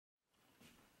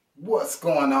What's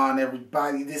going on,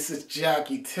 everybody? This is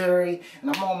Jackie Terry,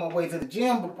 and I'm on my way to the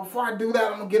gym. But before I do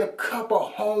that, I'm gonna get a couple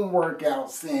home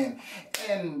workouts in,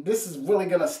 and this is really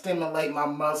gonna stimulate my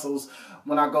muscles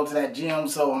when I go to that gym.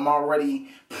 So I'm already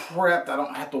prepped. I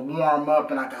don't have to warm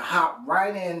up, and I can hop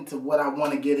right into what I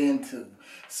want to get into.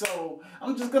 So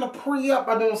I'm just gonna pre-up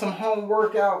by doing some home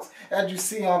workouts. As you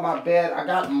see on my bed, I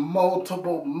got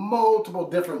multiple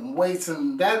different weights,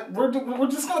 and that we're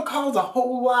just gonna cause a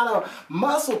whole lot of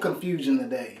muscle confusion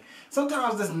today.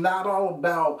 Sometimes it's not all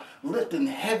about lifting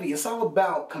heavy. It's all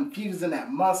about confusing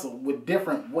that muscle with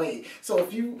different weight. So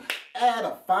if you add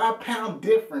a 5-pound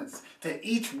difference to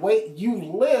each weight you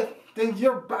lift, then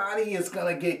your body is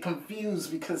going to get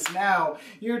confused, because now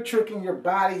you're tricking your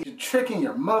body, you're tricking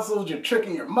your muscles, you're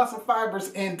tricking your muscle fibers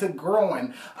into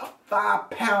growing. A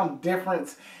 5-pound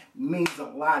difference means a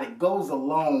lot. It goes a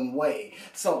long way.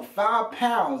 So 5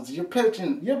 pounds, you're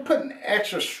putting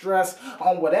extra stress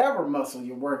on whatever muscle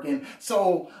you're working.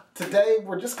 So today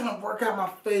we're just going to work out my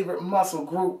favorite muscle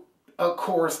group, of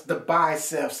course, the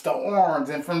biceps, the arms.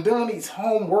 And from doing these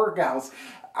home workouts,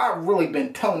 I've really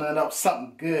been toning up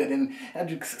something good. And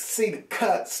as you can see, the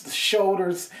cuts, the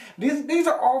shoulders, these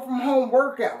are all from home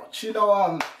workouts. You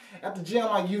know, at the gym,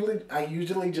 I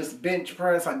usually just bench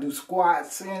press, I do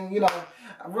squats, and you know,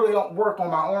 I really don't work on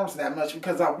my arms that much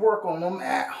because I work on them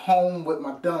at home with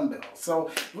my dumbbells. So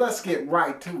let's get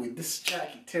right to it. This is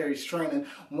Jackie Terry's Training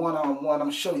one-on-one. I'm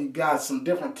showing you guys some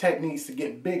different techniques to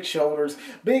get big shoulders,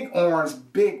 big arms,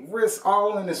 big wrists,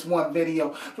 all in this one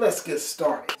video. Let's get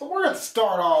started. So we're going to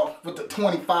start off with the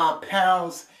 25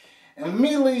 pounds. And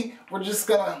immediately we're just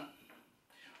gonna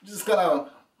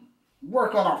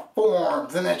work on our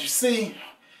forearms. And as you see,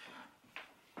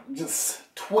 just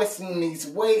twisting these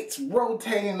weights,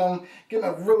 rotating them, getting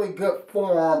a really good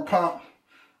forearm pump.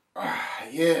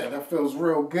 Yeah, that feels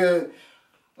real good.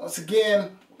 Once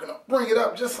again, we're gonna bring it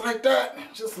up just like that.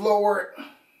 Just lower it.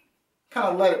 Kind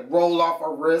of let it roll off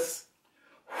our wrists.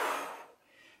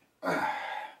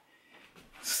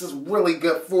 This is really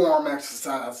good forearm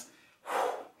exercise.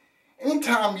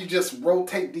 Anytime you just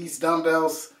rotate these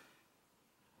dumbbells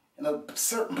in a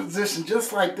certain position,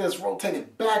 just like this, rotate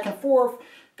it back and forth,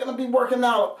 gonna be working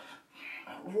out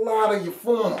a lot of your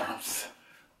forearms.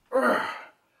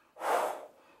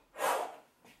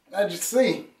 As you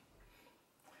see,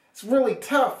 it's really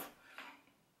tough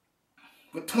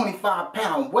with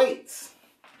 25-pound weights.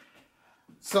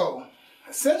 So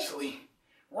essentially,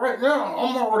 right now,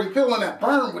 I'm already feeling that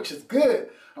burn, which is good.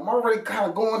 I'm already kind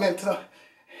of going into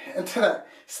that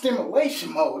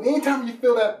stimulation mode. Anytime you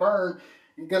feel that burn,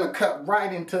 you're gonna cut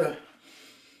right into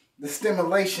the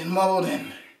stimulation mode,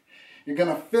 and you're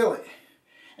gonna feel it.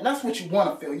 And that's what you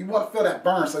want to feel. You want to feel that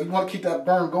burn, so you want to keep that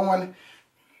burn going.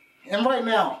 And right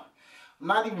now, I'm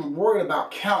not even worried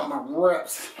about counting my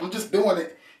reps. I'm just doing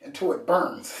it until it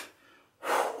burns.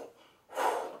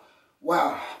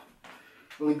 Wow.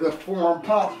 Really good forearm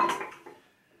pump.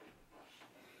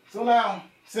 So now,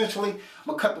 essentially, I'm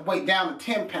going to cut the weight down to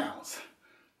 10 pounds.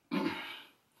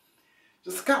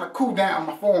 Just kind of cool down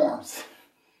my forearms.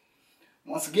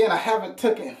 Once again, I haven't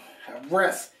taken a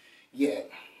rest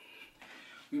yet.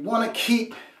 We want to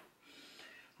keep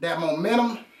that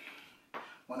momentum.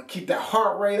 Want to keep that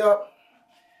heart rate up.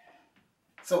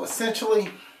 So essentially,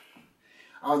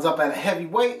 I was up at a heavy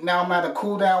weight. Now I'm at a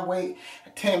cool down weight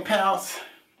at 10 pounds.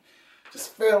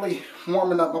 Just fairly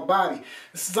warming up my body.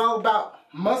 This is all about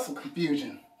muscle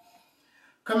confusion.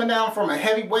 Coming down from a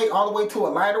heavy weight all the way to a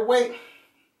lighter weight.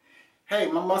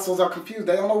 Hey, my muscles are confused.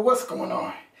 They don't know what's going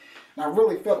on. And I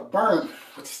really felt a burn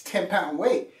with this 10-pound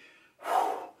weight.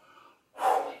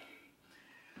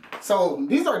 So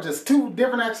these are just 2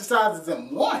 different exercises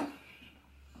in one.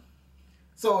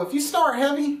 So if you start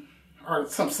heavy or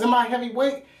some semi-heavy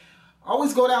weight,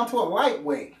 always go down to a light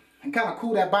weight and kind of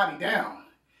cool that body down.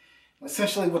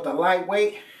 Essentially with the light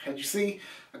weight, as you see,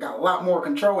 I got a lot more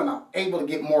control and I'm able to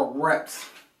get more reps.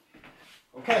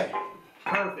 Okay,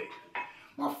 perfect.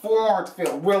 My forearms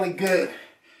feel really good.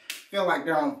 Feel like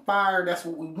they're on fire. That's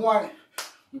what we want.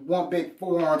 We want big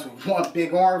forearms. We want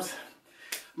big arms.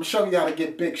 I'm going to show you how to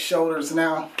get big shoulders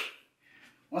now.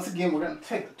 Once again, we're going to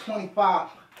take the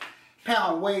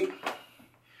 25-pound weight.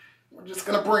 We're just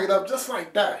going to bring it up just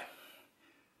like that.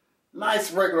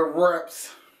 Nice regular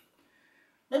reps.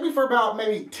 Maybe for about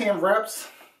 10 reps.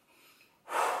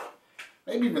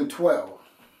 Maybe even 12.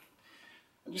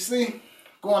 And you see,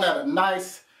 going at a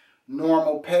nice,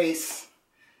 normal pace.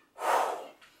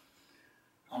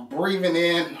 I'm breathing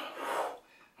in.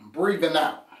 I'm breathing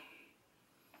out.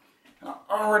 And I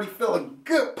already feel a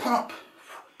good pump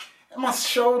in my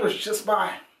shoulders just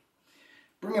by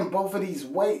bringing both of these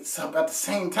weights up at the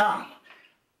same time.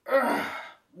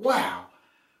 Wow.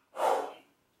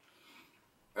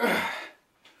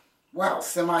 Wow,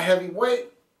 semi-heavyweight.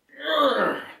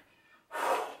 I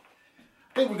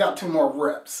think we got 2 more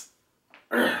reps.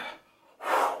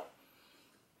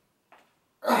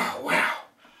 Oh, wow.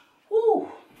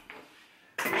 Woo.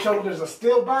 Shoulders are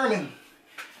still burning.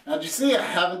 As you see, I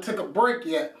haven't took a break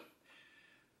yet.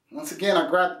 Once again, I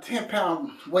grabbed the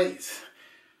 10-pound weights.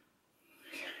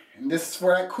 And this is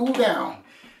for that cool down.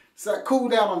 It's that cool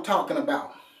down I'm talking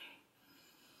about.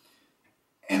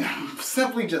 And I'm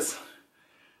simply just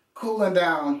cooling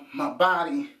down my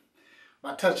body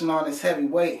by touching on this heavy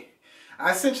weight.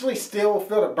 I essentially still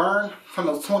feel the burn from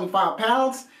those 25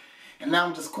 pounds. And now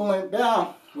I'm just cooling it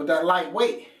down with that light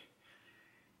weight.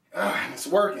 And it's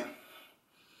working.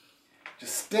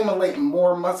 Just stimulating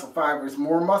more muscle fibers,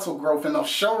 more muscle growth in those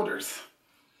shoulders.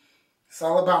 It's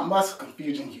all about muscle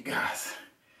confusion, you guys.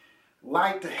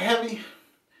 Light to heavy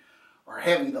or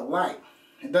heavy to light.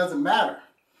 It doesn't matter.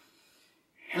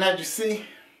 And as you see,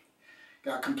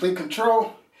 got complete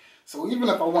control. So even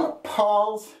if I want to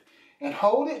pause and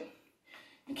hold it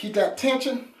and keep that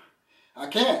tension, I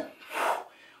can.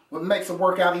 What makes the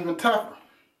workout even tougher.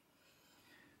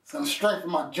 It's going to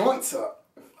strengthen my joints up.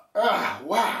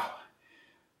 Wow.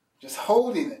 Just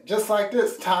holding it, just like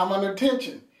this, time under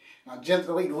tension. Now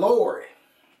gently lower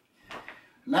it.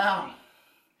 Now,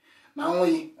 not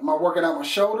only am I working out my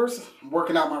shoulders, I'm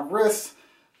working out my wrists,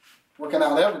 working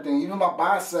out everything, even my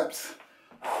biceps.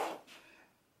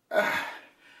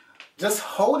 Just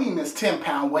holding this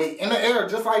 10-pound weight in the air,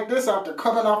 just like this after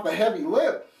coming off a heavy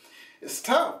lift, it's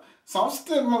tough. So I'm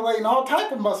stimulating all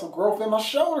type of muscle growth in my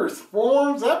shoulders,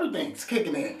 forearms, everything's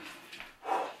kicking in.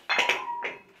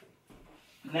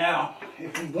 Now,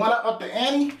 if we want to up the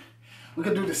ante, we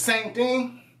could do the same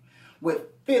thing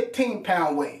with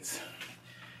 15-pound weights.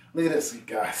 Look at this, you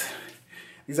guys.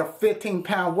 These are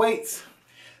 15-pound weights.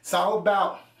 It's all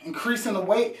about increasing the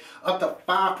weight up to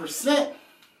 5%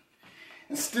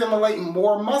 and stimulating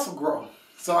more muscle growth.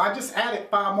 So I just added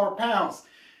 5 more pounds.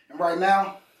 And right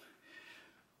now,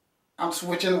 I'm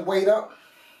switching the weight up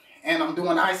and I'm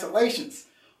doing isolations.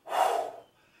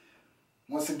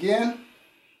 Once again,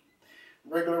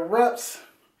 regular reps,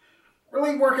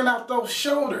 really working out those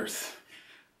shoulders.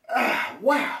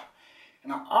 Wow,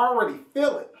 and I already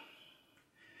feel it.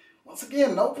 Once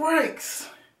again, no breaks.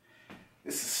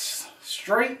 This is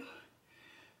straight,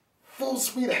 full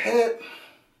speed ahead,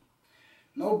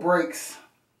 no breaks.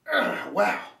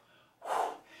 Wow.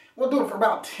 We'll do it for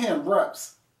about 10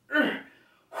 reps.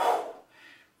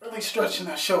 Really stretching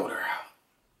that shoulder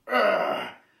out.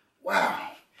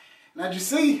 Wow. And as you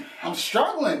see, I'm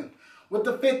struggling with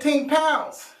the 15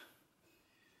 pounds.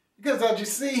 Because as you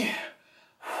see,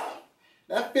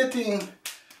 that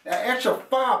extra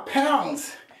 5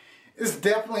 pounds is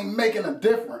definitely making a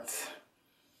difference.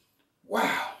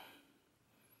 Wow.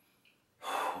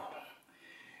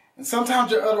 And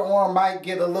sometimes your other arm might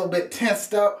get a little bit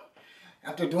tensed up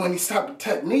after doing these type of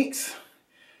techniques.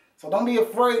 So don't be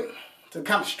afraid to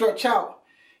kind of stretch out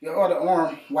your other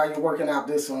arm while you're working out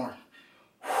this arm.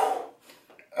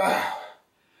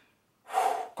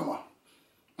 Come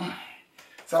on.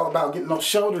 It's all about getting those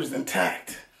shoulders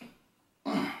intact.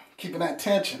 Keeping that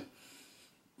tension.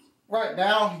 Right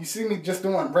now, you see me just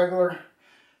doing regular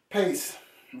pace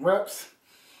reps.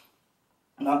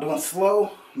 I'm not doing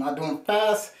slow, I'm not doing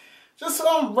fast. Just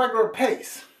on regular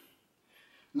pace.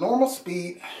 Normal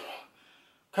speed.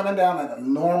 Coming down at a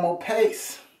normal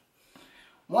pace.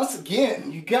 Once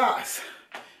again, you guys,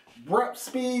 rep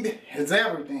speed is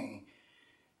everything.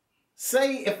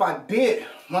 Say if I did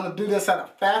want to do this at a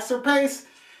faster pace,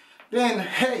 then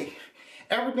hey,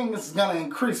 everything is going to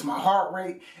increase. My heart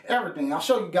rate, everything. I'll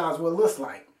show you guys what it looks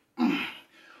like.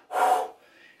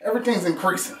 Everything's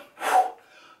increasing.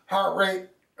 Heart rate,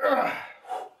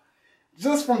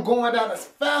 just from going at a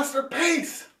faster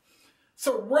pace.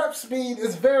 So rep speed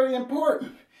is very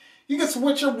important. You can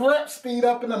switch your rep speed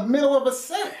up in the middle of a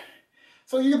set.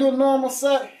 So you can do a normal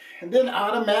set and then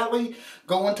automatically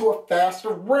go into a faster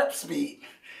rep speed.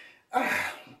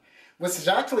 Which is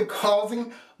actually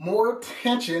causing more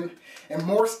tension and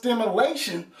more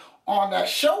stimulation on that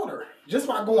shoulder just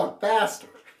by going faster.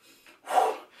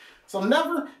 So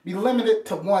never be limited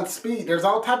to one speed. There's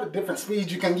all type of different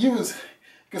speeds you can use.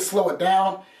 You can slow it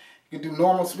down, you can do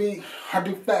normal speed, or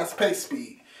do fast paced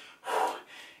speed.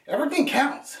 Everything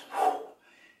counts.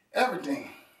 Everything.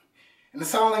 And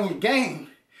it's all in your game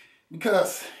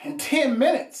because in 10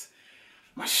 minutes,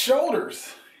 my shoulders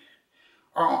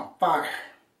are on fire.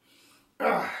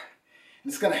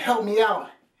 It's going to help me out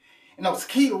in those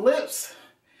key lifts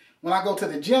when I go to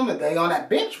the gym today on that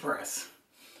bench press.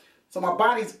 So my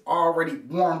body's already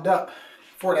warmed up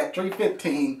for that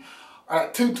 315 or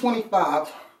that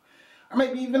 225, or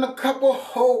maybe even a couple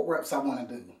hold reps I want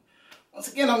to do.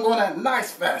 Once again, I'm going at a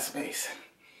nice fast pace.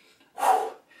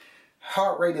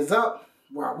 Heart rate is up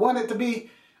where I want it to be.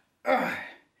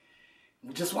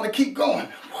 We just want to keep going.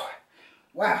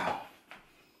 Wow.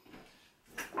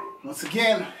 Once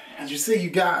again, as you see, you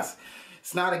guys,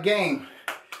 it's not a game.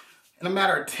 In a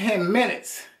matter of 10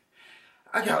 minutes,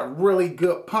 I got a really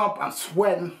good pump. I'm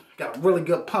sweating. Got a really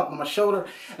good pump on my shoulder.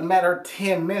 In a matter of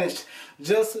 10 minutes,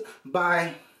 just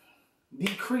by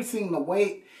decreasing the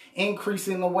weight,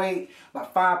 increasing the weight by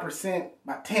 5%,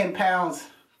 by 10 pounds,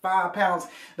 5 pounds,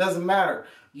 doesn't matter.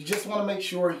 You just want to make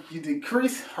sure you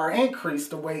decrease or increase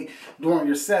the weight during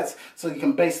your sets so you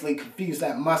can basically confuse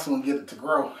that muscle and get it to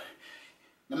grow.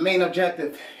 The main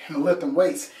objective in lifting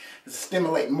weights is to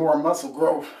stimulate more muscle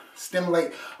growth,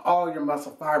 stimulate all your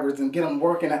muscle fibers and get them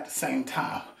working at the same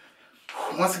time.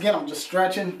 Once again, I'm just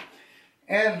stretching,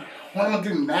 and what I'm going to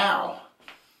do now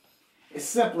is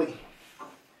simply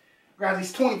grab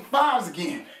these 25s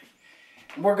again.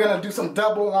 We're going to do some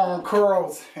double arm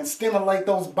curls and stimulate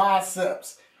those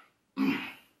biceps.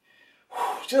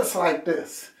 Just like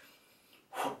this.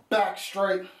 Back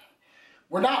straight.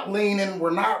 We're not leaning.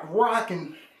 We're not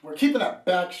rocking. We're keeping that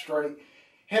back straight.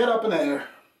 Head up in the air.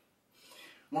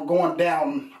 We're going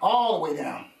down, all the way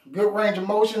down. Good range of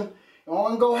motion. I don't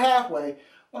want to go halfway. I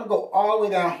want to go all the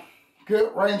way down.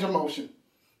 Good range of motion.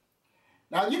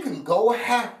 Now you can go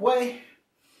halfway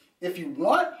if you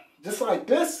want, just like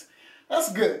this.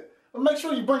 That's good. But make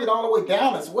sure you bring it all the way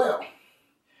down as well.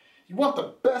 You want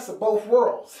the best of both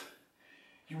worlds.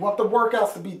 You want the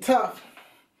workouts to be tough.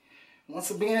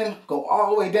 Once again, go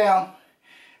all the way down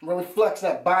and really flex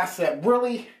that bicep.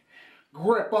 Really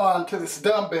grip on to this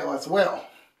dumbbell as well.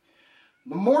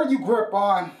 The more you grip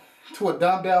on to a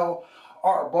dumbbell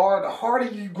or a bar, the harder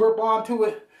you grip onto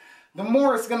it, the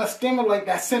more it's going to stimulate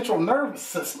that central nervous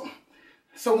system.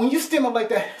 So when you stimulate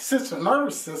that central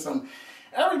nervous system,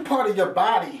 every part of your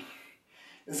body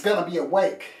is going to be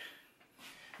awake.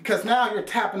 Because now you're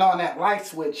tapping on that light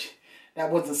switch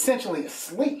that was essentially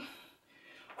asleep.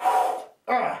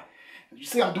 You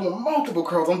see, I'm doing multiple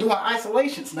curls. I'm doing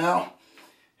isolations now.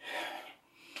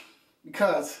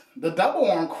 Because the double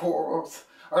arm curls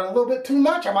are a little bit too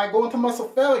much. I might go into muscle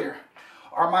failure.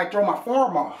 Or I might throw my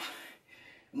form off.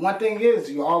 One thing is,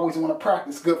 you always want to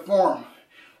practice good form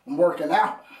when working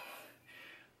out.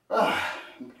 Wow.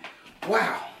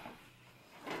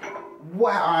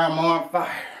 Wow, I'm on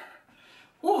fire.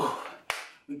 Whew.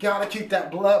 We gotta keep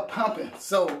that blood pumping.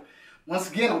 So,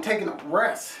 once again, I'm taking a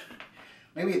rest.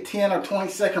 Maybe a 10 or 20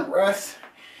 second rest.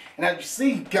 And as you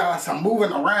see, guys, I'm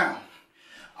moving around.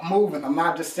 I'm moving. I'm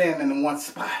not just standing in one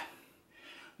spot.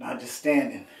 Not just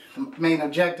standing. The main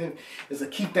objective is to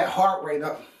keep that heart rate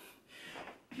up.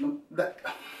 The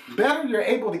better you're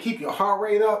able to keep your heart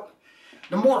rate up,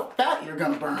 the more fat you're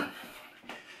gonna burn.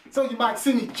 So you might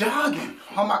see me jogging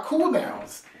on my cool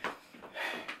downs.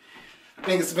 I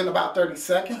think it's been about 30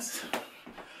 seconds.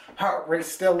 Heart rate's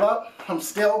still up. I'm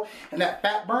still in that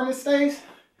fat burning stage.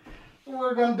 So what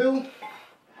we're gonna do, I'm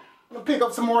gonna pick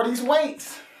up some more of these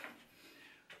weights.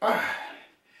 And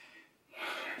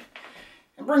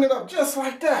bring it up just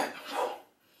like that.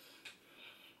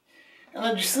 And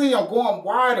as you see, I'm going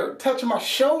wider, touching my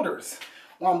shoulders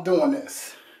while I'm doing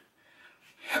this.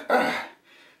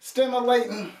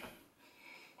 Stimulating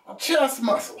my chest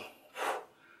muscle.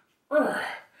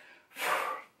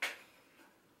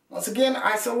 Once again,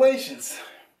 isolations.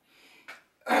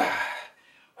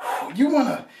 You want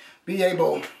to be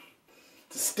able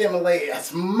to stimulate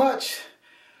as much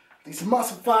these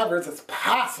muscle fibers as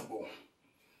possible.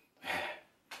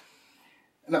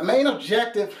 And the main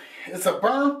objective is to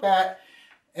burn fat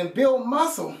and build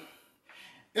muscle.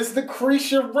 Is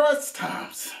decrease your rest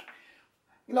times.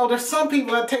 You know, there's some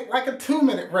people that take like a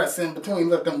 2-minute rest in between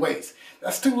lifting weights.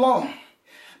 That's too long.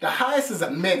 The highest is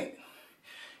a minute.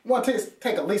 You want to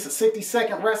take at least a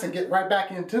 60-second rest and get right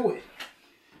back into it.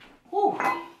 Whew.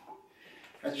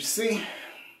 As you see,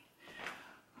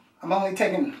 I'm only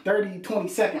taking 30,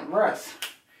 20-second rest.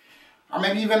 Or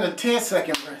maybe even a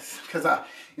 10-second rest. Because I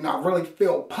really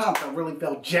feel pumped. I really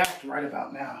feel jacked right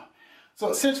about now. So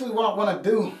essentially what I want to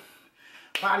do,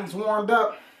 body's warmed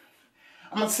up,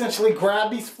 I'm going to essentially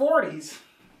grab these 40s.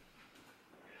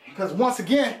 Because once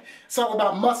again, it's all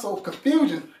about muscle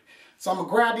confusion. So I'm going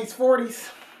to grab these 40s.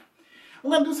 I'm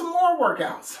going to do some more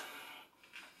workouts.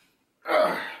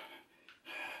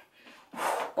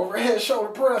 Overhead shoulder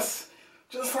press,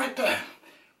 just like that.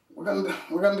 We're gonna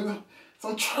do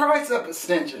some tricep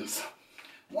extensions.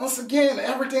 Once again,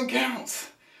 everything counts.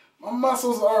 My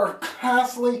muscles are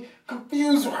constantly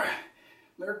confused, right?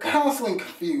 They're constantly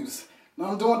confused.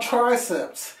 Now I'm doing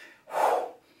triceps.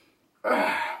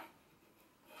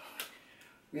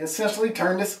 We essentially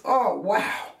turn this, oh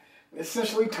wow. We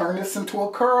essentially turn this into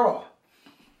a curl.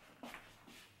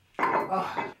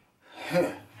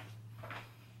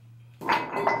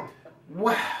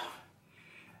 Wow.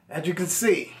 As you can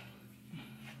see,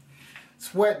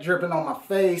 sweat dripping on my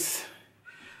face.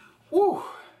 Woo.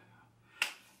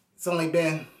 It's only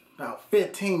been about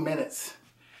 15 minutes.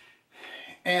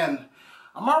 And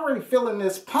I'm already feeling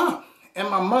this pump. And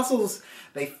my muscles,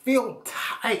 they feel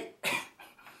tight.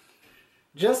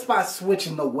 Just by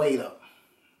switching the weight up.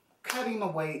 Cutting the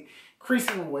weight,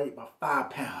 increasing the weight by 5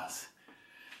 pounds.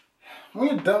 When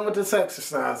you're done with this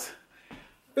exercise,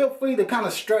 feel free to kind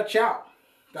of stretch out.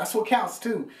 That's what counts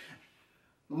too.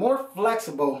 The more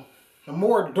flexible, the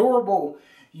more durable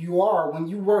you are when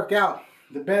you work out,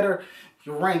 the better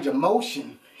your range of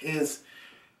motion is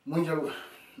when you're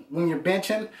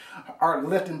benching or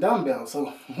lifting dumbbells.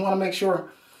 So you want to make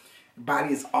sure your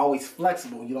body is always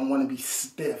flexible. You don't want to be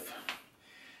stiff.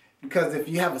 Because if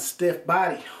you have a stiff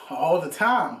body all the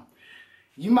time,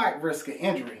 you might risk an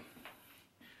injury.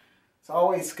 So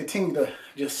always continue to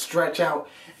just stretch out.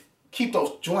 Keep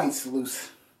those joints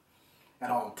loose at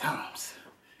all times.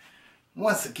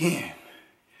 Once again,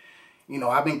 you know,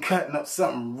 I've been cutting up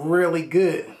something really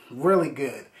good, really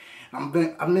good. I've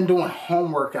been doing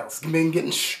home workouts, been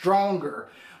getting stronger.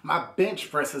 My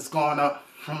bench press has gone up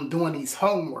from doing these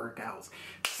home workouts,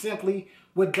 simply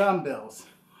with dumbbells.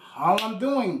 All I'm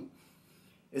doing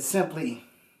is simply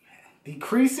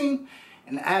decreasing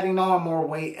and adding on more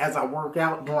weight as I work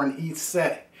out during each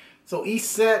set. So each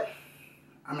set,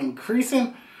 I'm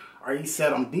increasing, or each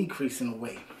set I'm decreasing the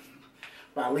weight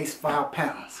by at least 5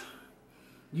 pounds.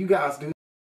 You guys do,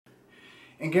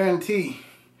 and guarantee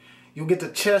you'll get the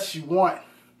chest you want.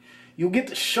 You'll get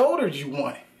the shoulders you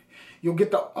want. You'll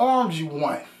get the arms you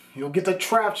want. You'll get the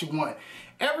traps you want.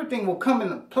 Everything will come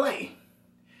into play.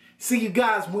 See, you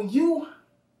guys, when you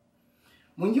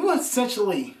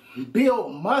essentially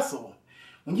build muscle,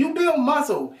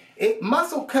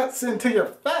 muscle cuts into your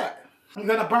fat. You're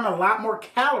gonna burn a lot more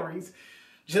calories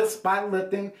just by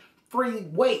lifting free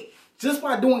weight. Just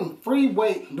by doing free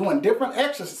weight, doing different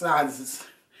exercises,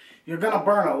 you're gonna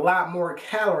burn a lot more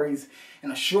calories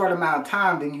in a short amount of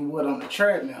time than you would on the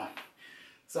treadmill.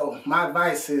 So my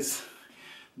advice is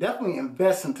definitely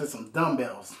invest into some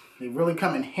dumbbells. They really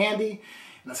come in handy,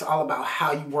 and it's all about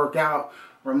how you work out.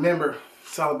 Remember,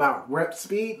 it's all about rep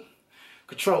speed,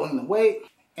 controlling the weight,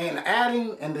 and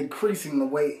adding and decreasing the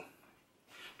weight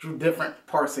through different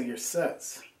parts of your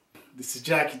sets. This is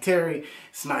Jackie Terry.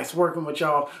 It's nice working with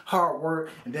y'all. Hard work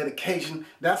and dedication,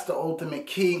 that's the ultimate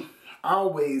key.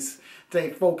 Always stay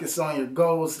focused on your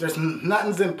goals.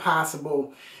 Nothing's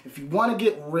impossible. If you want to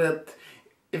get ripped,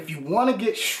 if you want to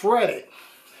get shredded,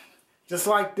 just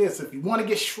like this, if you want to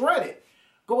get shredded,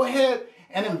 go ahead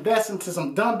and invest into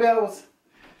some dumbbells,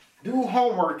 do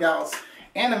home workouts,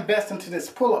 and invest into this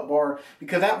pull-up bar,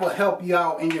 because that will help you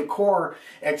out in your core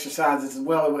exercises as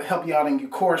well. It will help you out in your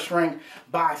core strength,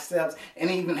 biceps,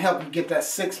 and even help you get that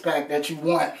six-pack that you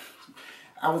want.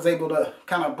 I was able to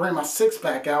kind of bring my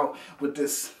six-pack out with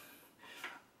this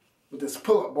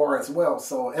pull-up bar as well,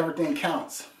 so everything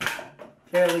counts.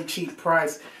 Fairly cheap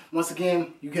price. Once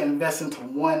again, you can invest into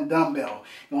one dumbbell.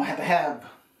 You don't have to have,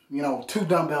 you know, 2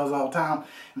 dumbbells all the time.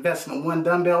 Invest in one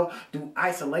dumbbell. Do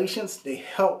isolations. They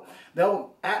help.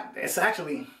 It's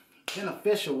actually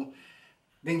beneficial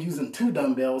than using 2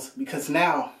 dumbbells, because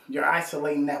now you're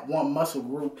isolating that one muscle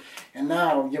group, and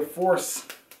now you're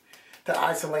forced to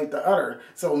isolate the other.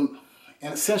 So,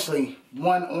 and essentially,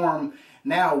 one arm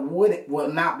now will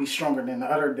not be stronger than the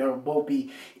other. They'll both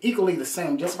be equally the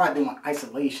same just by doing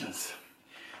isolations.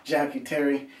 Jackie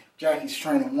Terry, Jackie's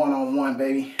training one-on-one,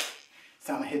 baby. It's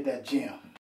time to hit that gym.